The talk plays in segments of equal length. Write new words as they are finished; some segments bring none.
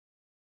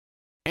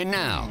And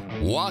now,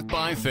 Walk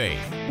by Faith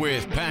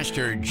with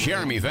Pastor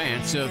Jeremy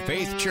Vance of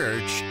Faith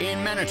Church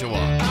in Manitowoc.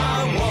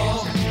 I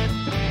walk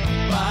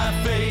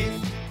by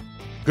faith.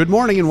 Good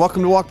morning and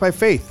welcome to Walk by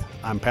Faith.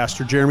 I'm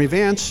Pastor Jeremy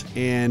Vance,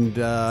 and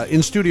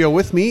in studio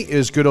with me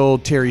is good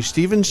old Terry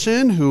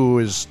Stevenson, who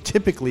is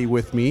typically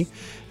with me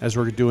as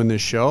we're doing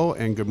this show.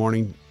 And good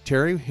morning,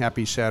 Terry.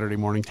 Happy Saturday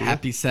morning to you.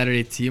 Happy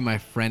Saturday to you, my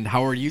friend.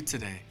 How are you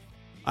today?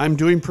 I'm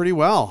doing pretty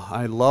well.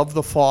 I love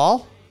the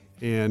fall,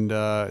 and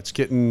it's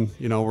getting,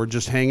 we're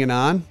just hanging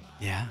on.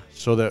 Yeah.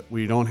 So that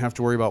we don't have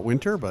to worry about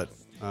winter. But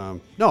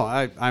I'm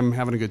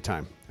having a good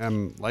time.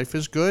 Life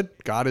is good.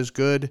 God is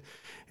good.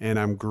 And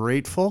I'm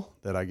grateful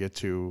that I get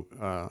to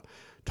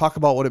talk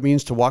about what it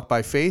means to walk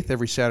by faith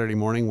every Saturday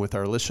morning with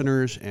our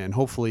listeners. And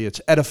hopefully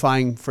it's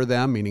edifying for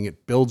them, meaning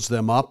it builds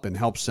them up and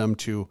helps them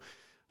to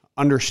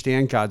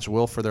understand God's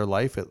will for their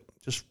life.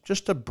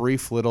 Just a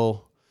brief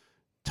little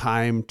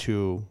time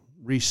to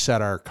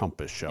reset our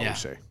compass, shall we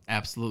say.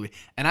 Absolutely.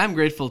 And I'm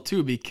grateful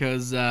too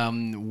because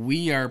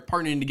we are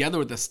partnering together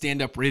with the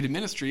Stand Up Rated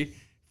Ministry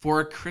for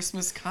a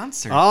Christmas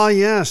concert. Oh,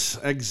 yes,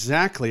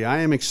 exactly. I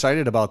am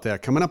excited about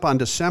that. Coming up on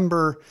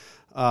December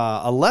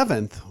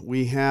 11th,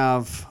 we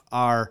have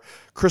our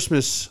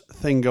Christmas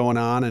thing going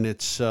on, and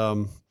it's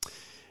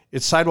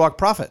Sidewalk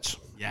Prophets.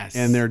 Yes.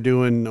 And they're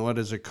doing, what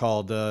is it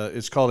called?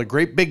 It's called A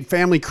Great Big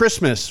Family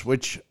Christmas,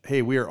 which,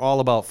 hey, we are all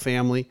about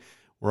family.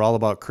 We're all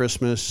about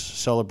Christmas,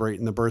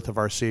 celebrating the birth of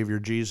our Savior,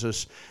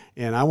 Jesus.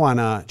 And I want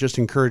to just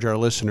encourage our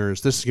listeners,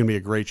 this is going to be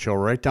a great show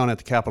right down at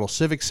the Capitol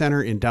Civic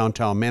Center in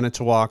downtown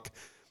Manitowoc.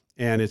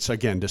 And it's,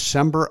 again,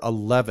 December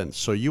 11th.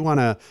 So you want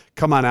to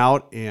come on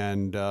out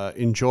and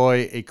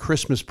enjoy a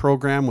Christmas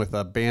program with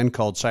a band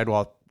called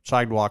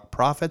Sidewalk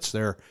Prophets.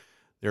 They're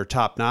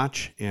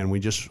top-notch, and we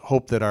just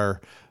hope that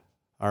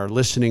our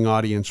listening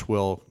audience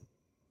will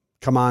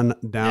come on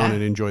down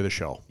and enjoy the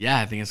show. Yeah,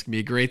 I think it's going to be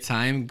a great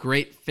time.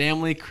 Great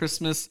family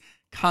Christmas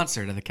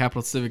concert at the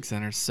Capitol Civic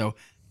Center. So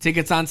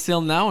tickets on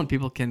sale now, and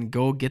people can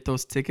go get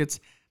those tickets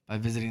by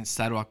visiting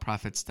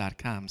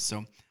sidewalkprophets.com.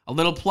 So a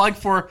little plug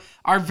for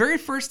our very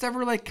first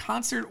ever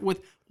concert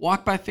with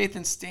Walk by Faith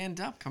and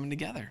Stand Up coming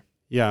together.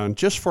 Yeah, and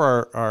just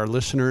for our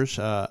listeners,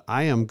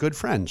 I am good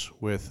friends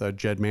with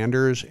Jed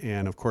Manders,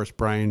 and of course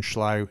Brian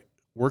Schley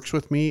works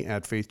with me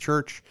at Faith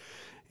Church.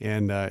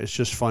 And it's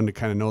just fun to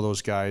kind of know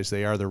those guys.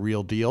 They are the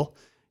real deal.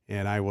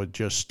 And I would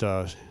just,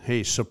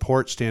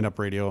 support Stand Up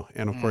Radio.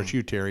 And, of course,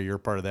 you, Terry, you're a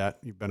part of that.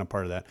 You've been a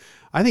part of that.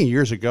 I think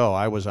years ago,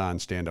 I was on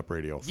Stand Up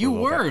Radio. You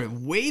were,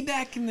 way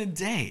back in the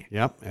day.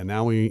 Yep. And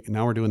now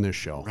we're doing this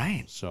show.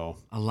 Right. So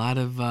a lot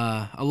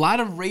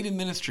of rated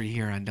ministry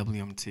here on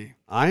WMT.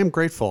 I am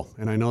grateful,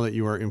 and I know that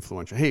you are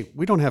influential. Hey,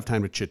 we don't have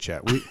time to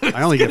chit-chat.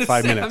 I only get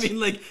 5 minutes. I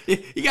mean,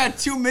 you got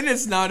 2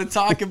 minutes now to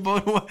talk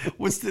about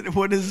what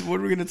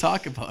are we going to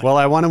talk about? Well,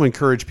 I want to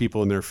encourage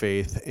people in their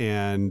faith,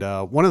 and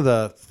one of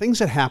the things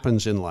that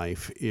happens in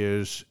life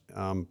is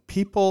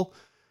people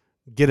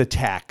get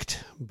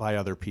attacked by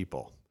other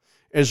people.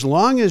 As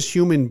long as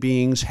human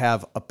beings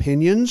have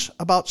opinions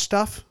about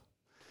stuff,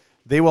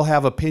 they will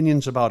have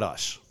opinions about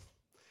us.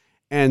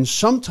 And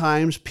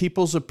sometimes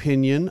people's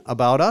opinion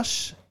about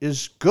us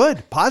is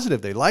good,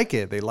 positive. They like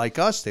it. They like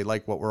us. They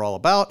like what we're all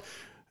about.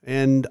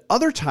 And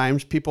other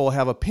times people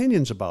have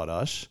opinions about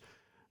us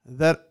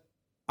that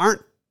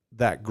aren't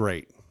that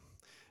great.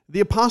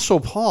 The Apostle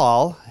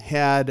Paul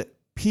had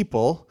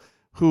people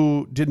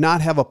who did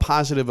not have a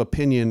positive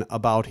opinion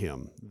about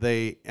him.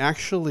 They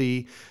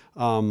actually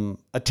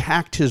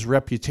attacked his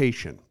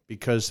reputation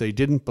because they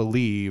didn't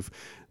believe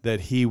that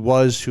he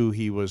was who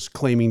he was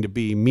claiming to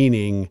be,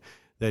 meaning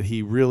that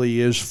he really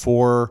is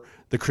for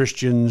the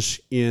Christians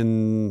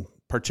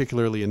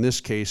particularly in this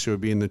case, it would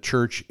be in the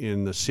church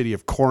in the city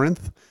of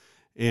Corinth,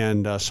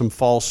 and some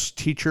false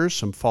teachers,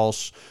 some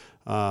false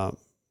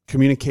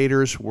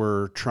communicators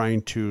were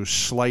trying to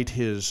slight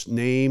his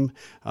name,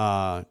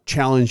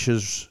 challenge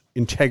his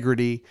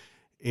integrity,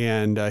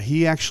 and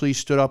he actually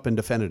stood up and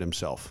defended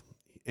himself.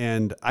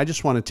 And I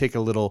just want to take a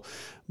little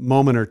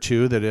moment or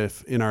two that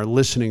if in our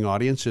listening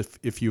audience,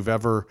 if you've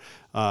ever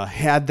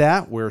had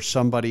that where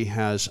somebody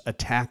has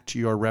attacked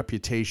your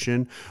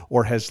reputation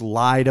or has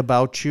lied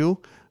about you,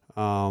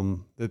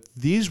 that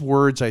these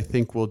words I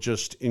think will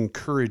just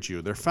encourage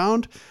you. They're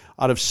found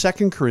out of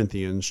 2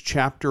 Corinthians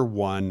chapter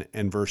 1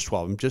 and verse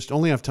 12. I just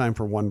only have time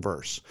for one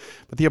verse.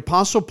 But the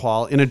Apostle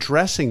Paul, in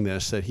addressing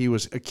this, that he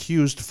was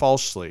accused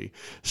falsely,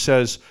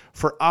 says,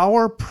 "For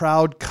our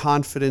proud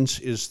confidence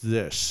is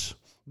this,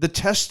 the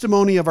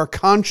testimony of our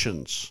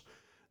conscience,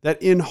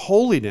 that in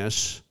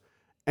holiness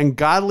and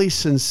godly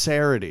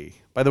sincerity,"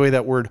 by the way,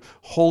 that word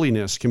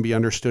holiness can be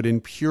understood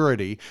in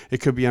purity. It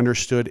could be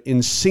understood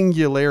in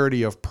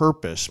singularity of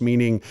purpose,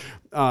 meaning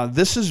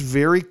this is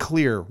very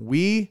clear.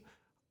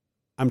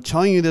 I'm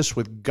telling you this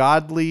with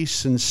godly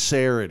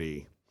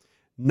sincerity,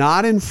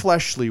 not in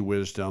fleshly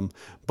wisdom,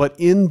 but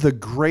in the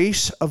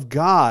grace of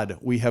God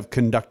we have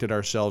conducted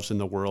ourselves in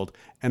the world,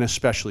 and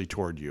especially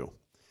toward you.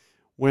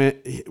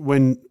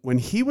 When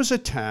he was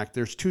attacked,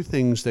 there's two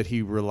things that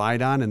he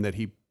relied on and that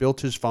he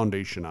built his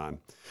foundation on.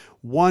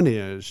 One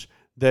is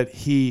that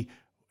he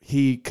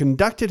he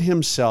conducted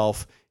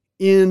himself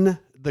in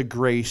the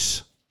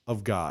grace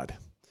of God.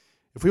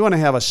 If we want to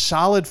have a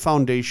solid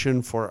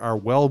foundation for our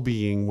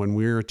well-being when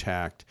we're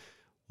attacked,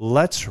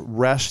 let's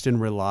rest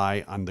and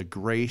rely on the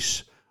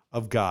grace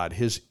of God,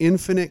 his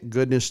infinite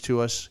goodness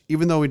to us,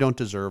 even though we don't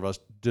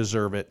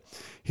deserve it,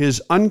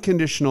 his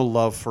unconditional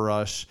love for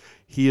us.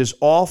 He is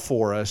all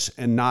for us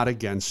and not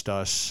against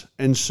us.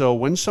 And so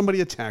when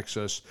somebody attacks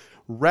us,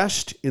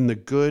 rest in the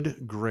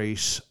good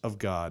grace of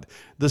God.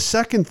 The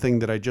second thing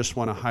that I just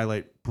want to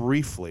highlight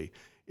briefly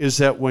is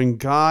that when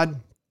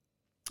God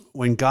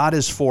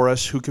is for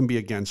us, who can be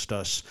against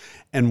us?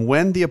 And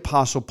when the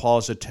Apostle Paul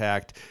is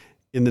attacked,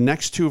 in the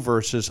next two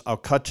verses, I'll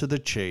cut to the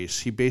chase.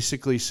 He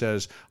basically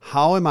says,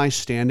 how am I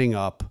standing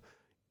up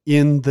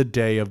in the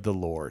day of the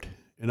Lord?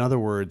 In other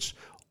words,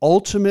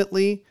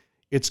 ultimately,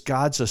 it's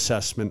God's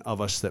assessment of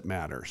us that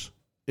matters.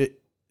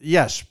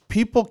 Yes,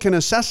 people can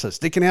assess us.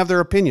 They can have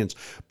their opinions,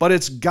 but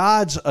it's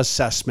God's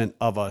assessment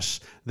of us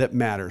that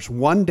matters.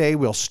 One day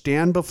we'll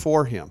stand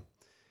before him,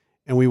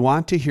 and we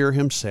want to hear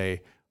him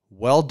say,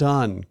 well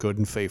done, good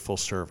and faithful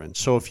servant.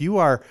 So if you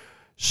are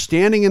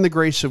standing in the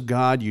grace of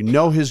God, you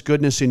know his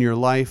goodness in your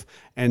life,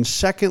 and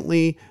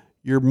secondly,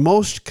 you're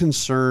most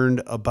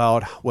concerned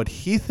about what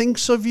he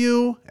thinks of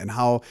you and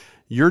how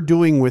you're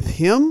doing with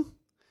him,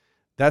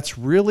 that's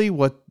really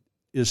what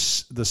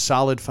is the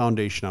solid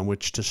foundation on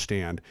which to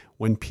stand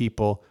when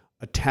people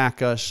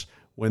attack us,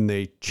 when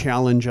they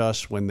challenge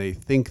us, when they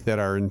think that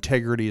our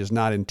integrity is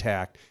not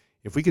intact.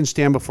 If we can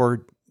stand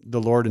before the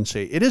Lord and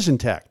say, it is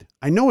intact.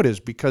 I know it is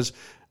because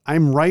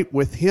I'm right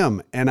with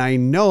him, and I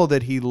know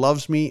that he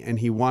loves me and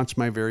he wants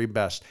my very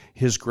best.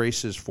 His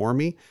grace is for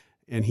me,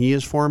 and he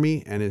is for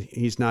me, and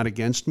he's not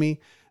against me.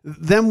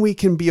 Then we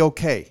can be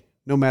okay,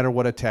 no matter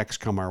what attacks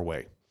come our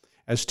way.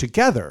 As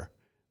together,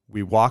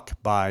 we walk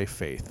by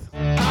faith.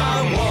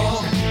 I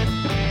walk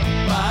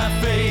by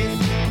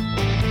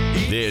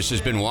faith. This has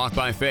been Walk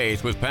by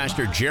Faith with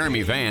Pastor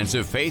Jeremy Vance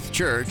of Faith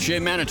Church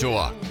in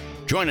Manitowoc.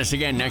 Join us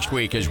again next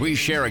week as we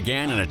share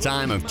again in a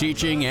time of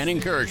teaching and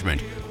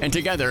encouragement. And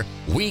together,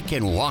 we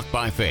can walk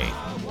by faith.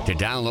 To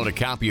download a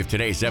copy of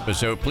today's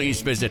episode,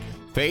 please visit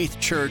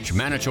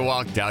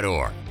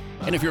faithchurchmanitowoc.org.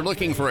 And if you're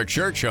looking for a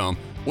church home,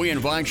 we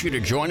invite you to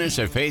join us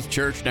at Faith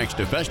Church next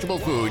to Festival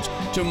Foods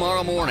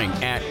tomorrow morning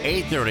at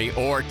 8:30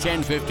 or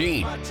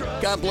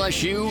 10:15. God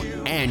bless you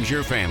and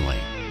your family.